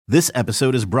This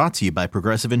episode is brought to you by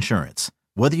Progressive Insurance.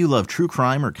 Whether you love true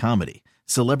crime or comedy,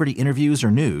 celebrity interviews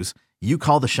or news, you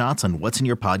call the shots on what's in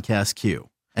your podcast queue.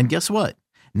 And guess what?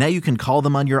 Now you can call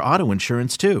them on your auto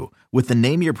insurance too with the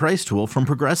Name Your Price tool from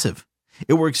Progressive.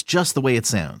 It works just the way it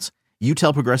sounds. You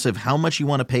tell Progressive how much you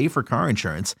want to pay for car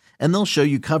insurance, and they'll show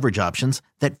you coverage options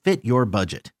that fit your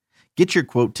budget. Get your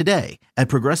quote today at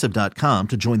Progressive.com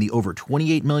to join the over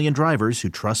 28 million drivers who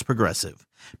trust Progressive.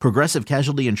 Progressive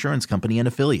Casualty Insurance Company and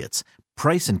Affiliates.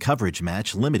 Price and coverage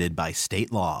match limited by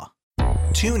state law.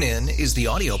 TuneIn is the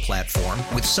audio platform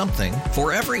with something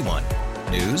for everyone.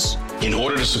 News. In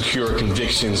order to secure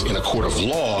convictions in a court of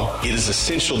law, it is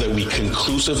essential that we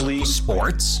conclusively.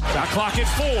 Sports. Shot clock at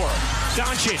 4.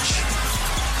 Doncic.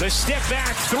 The step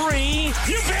back 3.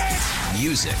 You bet.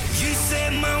 Music. You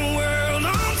set my world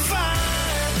on fire.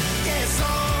 Yes,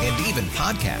 and even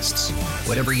podcasts.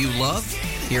 Whatever you love,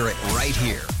 hear it right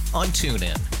here on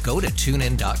TuneIn. Go to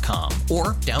TuneIn.com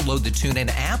or download the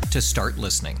TuneIn app to start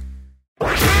listening.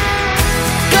 Gunner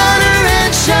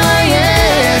and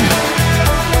Cheyenne,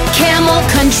 Camel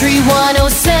Country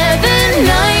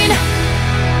 107.9.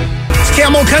 It's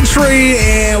Camel Country,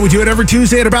 and we do it every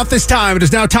Tuesday at about this time. It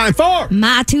is now time for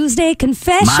My Tuesday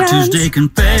Confessions. My Tuesday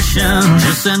Confessions.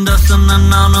 Just send us an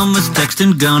anonymous text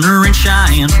and Gunner and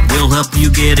Cheyenne will help you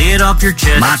get it off your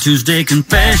chest. My Tuesday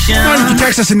Confessions. You can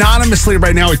text us anonymously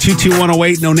right now at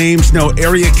 22108. No names, no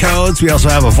area codes. We also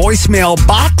have a voicemail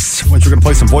box, which we're going to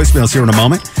play some voicemails here in a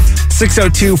moment.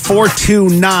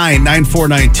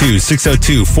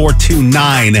 602-429-9492.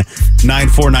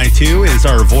 602-429-9492 is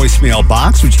our voicemail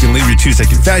box, which you can leave your Tuesday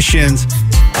confessions.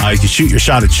 You can shoot your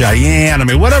shot at Cheyenne. I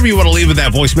mean, whatever you want to leave in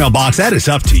that voicemail box, that is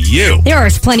up to you. There are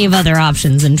plenty of other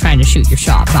options than trying to shoot your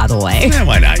shot, by the way. Yeah,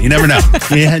 why not? You never know.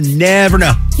 You never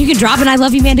know. You can drop an I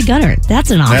love you man to Gunner. That's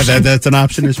an option. That's an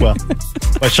option as well.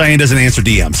 But Cheyenne doesn't answer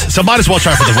DMs, so might as well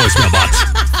try for the voicemail box.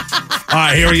 All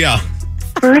right, here we go.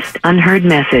 First unheard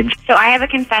message. So I have a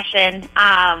confession.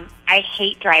 I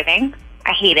hate driving.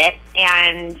 I hate it.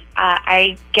 And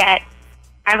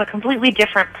I'm a completely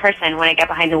different person when I get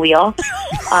behind the wheel.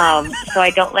 So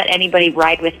I don't let anybody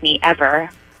ride with me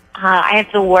ever. I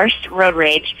have the worst road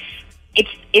rage.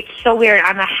 It's so weird.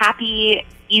 I'm a happy,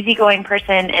 easygoing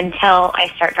person until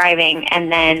I start driving.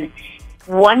 And then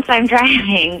once I'm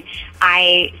driving,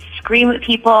 I scream at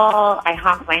people, I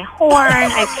honk my horn,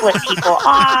 I flip people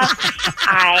off,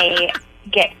 I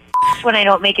get when I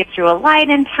don't make it through a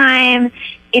light in time.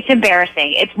 It's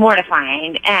embarrassing. It's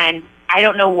mortifying. And I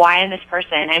don't know why I'm this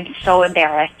person. I'm so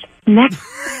embarrassed. Next.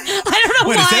 I don't know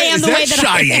why I am the way that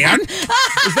Cheyenne? I am. Is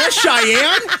that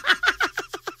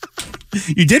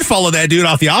Cheyenne? You did follow that dude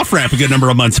off the off-ramp a good number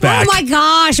of months back. Oh, my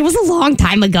gosh. It was a long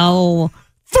time ago.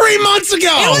 3 months ago.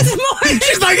 It was more.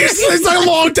 She's like, it's like a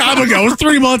long time ago. It was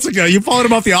 3 months ago. You followed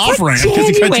him off the off-ramp because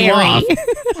he cut you off.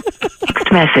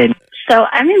 Next message. So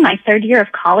I'm in my third year of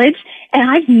college, and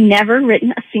I've never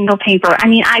written a single paper. I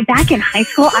mean, back in high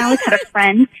school, I always had a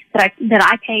friend that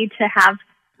I paid to have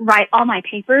write all my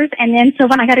papers. And then so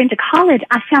when I got into college,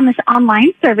 I found this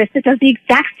online service that does the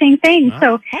exact same thing.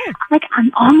 So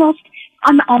I'm almost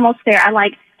there.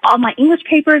 All my English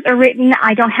papers are written.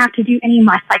 I don't have to do any of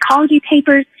my psychology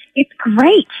papers. It's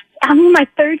great. I'm in my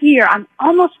third year. I'm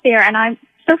almost there, and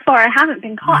so far I haven't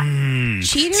been caught.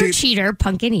 Cheater,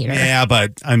 pumpkin eater. Yeah,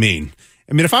 but I mean,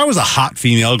 if I was a hot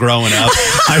female growing up,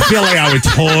 I feel like I would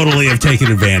totally have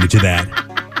taken advantage of that.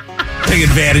 Take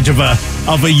advantage of a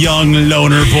young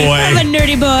loner boy. Of a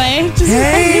nerdy boy.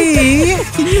 Hey,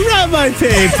 can you write my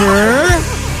paper?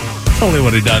 Totally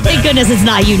would have done that. Thank goodness it's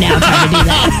not you now trying to do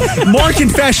that. More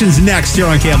confessions next here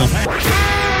on Camel.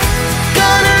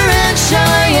 Gunner and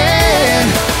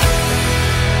Cheyenne.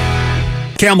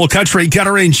 Camel Country,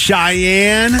 Gunner and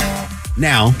Cheyenne.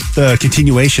 Now, the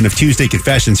continuation of Tuesday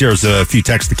Confessions. Here's a few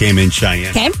texts that came in, Cheyenne.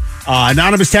 Okay.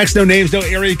 Anonymous text, no names, no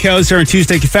area codes here on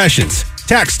Tuesday Confessions.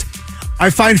 Text. I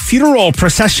find funeral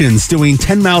processions doing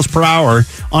 10 miles per hour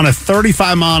on a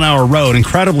 35-mile-an-hour road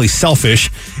incredibly selfish.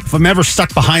 If I'm ever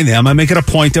stuck behind them, I make it a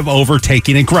point of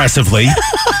overtaking aggressively.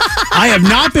 I have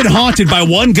not been haunted by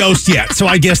one ghost yet, so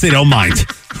I guess they don't mind.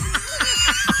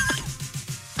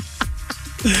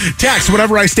 Text,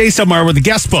 whenever I stay somewhere with a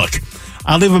guest book,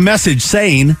 I leave a message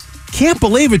saying, can't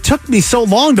believe it took me so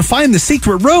long to find the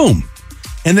secret room.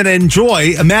 And then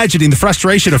enjoy imagining the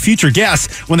frustration of future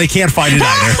guests when they can't find it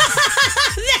either.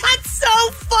 That's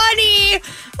so funny.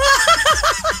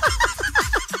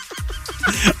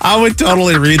 I would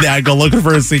totally read that and go looking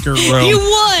for a secret room. You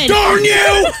would. Darn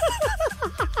you!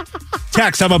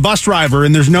 Text, I'm a bus driver,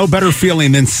 and there's no better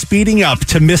feeling than speeding up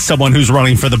to miss someone who's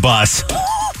running for the bus.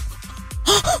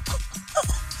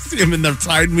 See him in the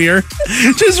side mirror,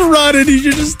 just running.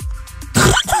 You're just.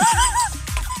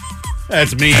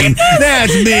 That's mean.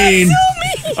 That's mean. So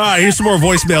mean. All right, here's some more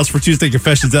voicemails for Tuesday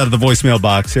Confessions out of the voicemail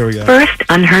box. Here we go. First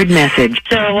unheard message.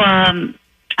 So,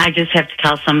 I just have to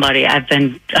tell somebody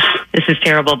this is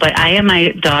terrible, but I am my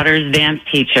daughter's dance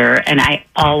teacher, and I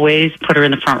always put her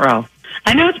in the front row.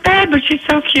 I know it's bad, but she's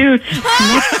so cute.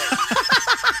 I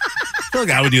feel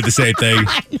like I would do the same thing.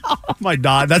 I know. My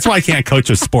daughter. That's why I can't coach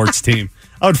a sports team.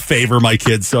 I would favor my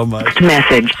kids so much.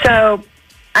 Message. So,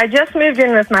 I just moved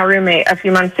in with my roommate a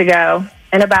few months ago,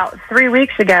 and about 3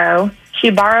 weeks ago, she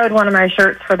borrowed one of my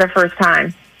shirts for the first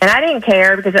time. And I didn't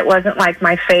care because it wasn't like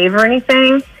my fave or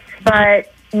anything,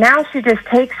 but now she just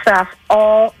takes stuff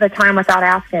all the time without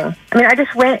asking. I mean, I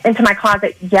just went into my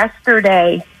closet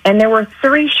yesterday, and there were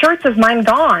 3 shirts of mine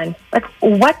gone. Like,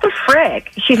 what the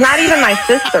frick? She's not even my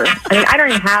sister. I mean, I don't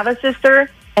even have a sister,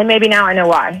 and maybe now I know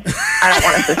why. I don't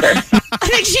want a sister. I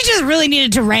think she just really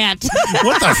needed to rant.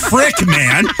 What the frick,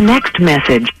 man? Next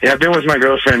message. Yeah, I've been with my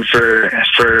girlfriend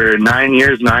for 9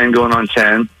 years, 9 going on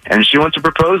 10, and she wants a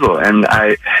proposal, and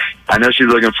I know she's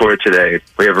looking for it today.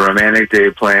 We have a romantic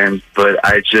day planned, but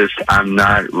I'm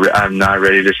not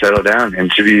ready to settle down.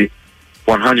 And to be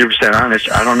 100%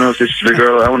 honest, I don't know if this is the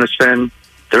girl I want to spend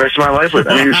the rest of my life with.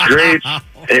 I mean, it's great,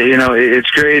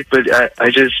 it's great, but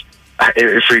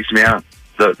it freaks me out.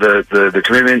 The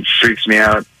commitment freaks me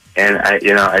out. And I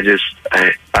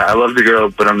love the girl,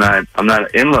 but I'm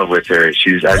not in love with her.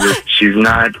 She's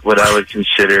not what I would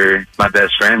consider my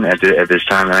best friend at this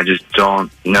time, and I just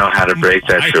don't know how to break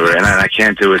that to her. And I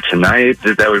can't do it tonight.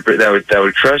 That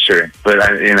would crush her. But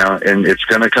and it's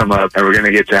gonna come up, and we're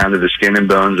gonna get down to the skin and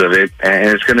bones of it, and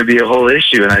it's gonna be a whole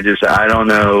issue. And I don't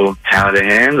know how to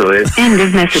handle it. End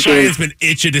of messages. Cheyenne's been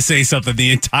itching to say something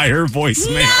the entire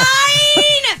voicemail.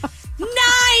 9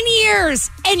 years,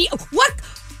 and what?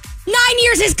 9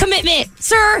 years is commitment,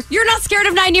 sir. You're not scared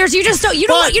of 9 years. You just don't.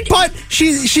 But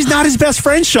she's not his best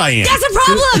friend, Cheyenne. That's a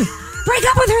problem. Break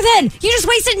up with her then. You just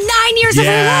wasted 9 years of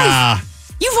her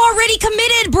life. You've already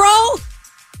committed, bro.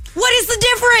 What is the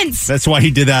difference? That's why he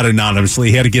did that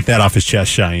anonymously. He had to get that off his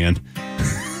chest, Cheyenne.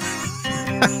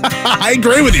 I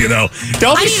agree with you, though.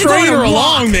 Don't be stringing her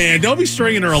along, man. Don't be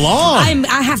stringing her along.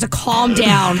 I have to calm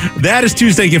down. That is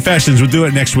Tuesday Confessions. We'll do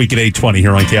it next week at 8:20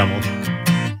 here on KMLE.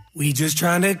 We just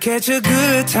trying to catch a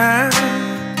good time,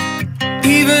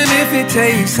 even if it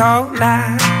takes all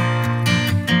night.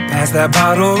 Pass that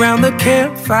bottle around the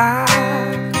campfire,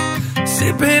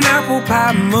 sipping apple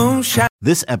pie moonshine.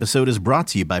 This episode is brought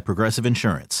to you by Progressive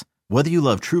Insurance. Whether you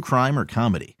love true crime or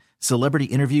comedy, celebrity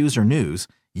interviews or news,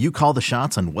 you call the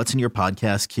shots on what's in your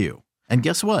podcast queue. And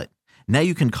guess what? Now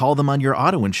you can call them on your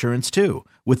auto insurance too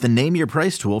with the Name Your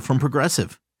Price tool from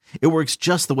Progressive. It works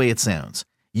just the way it sounds.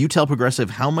 You tell Progressive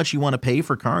how much you want to pay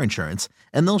for car insurance,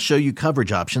 and they'll show you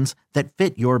coverage options that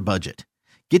fit your budget.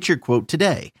 Get your quote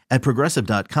today at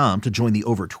Progressive.com to join the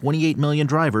over 28 million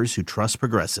drivers who trust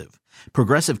Progressive.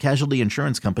 Progressive Casualty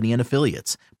Insurance Company and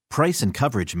Affiliates. Price and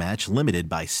coverage match limited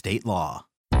by state law.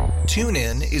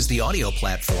 TuneIn is the audio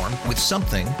platform with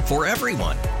something for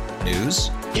everyone. News.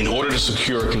 In order to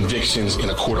secure convictions in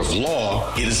a court of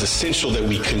law, it is essential that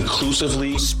we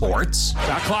conclusively. Sports.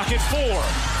 Shot clock at 4.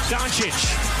 Doncic.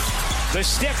 The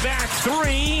step back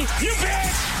 3. You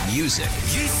bet. Music.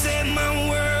 You set my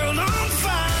world on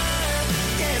fire.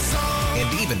 Yes,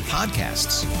 and even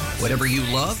podcasts. Whatever you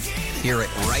love, hear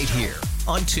it right here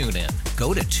on TuneIn.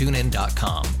 Go to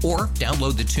TuneIn.com or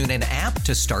download the TuneIn app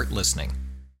to start listening.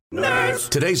 Nerds.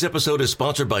 Today's episode is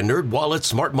sponsored by NerdWallet's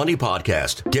Smart Money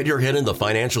Podcast. Get your head in the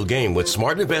financial game with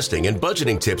smart investing and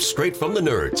budgeting tips straight from the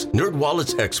nerds.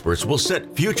 NerdWallet's experts will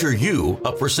set future you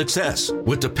up for success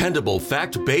with dependable,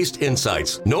 fact-based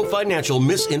insights. No financial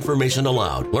misinformation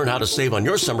allowed. Learn how to save on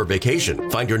your summer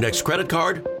vacation, find your next credit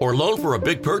card, or loan for a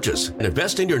big purchase, and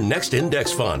invest in your next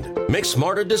index fund. Make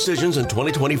smarter decisions in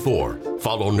 2024.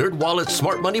 Follow NerdWallet's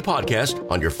Smart Money Podcast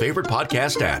on your favorite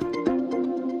podcast app.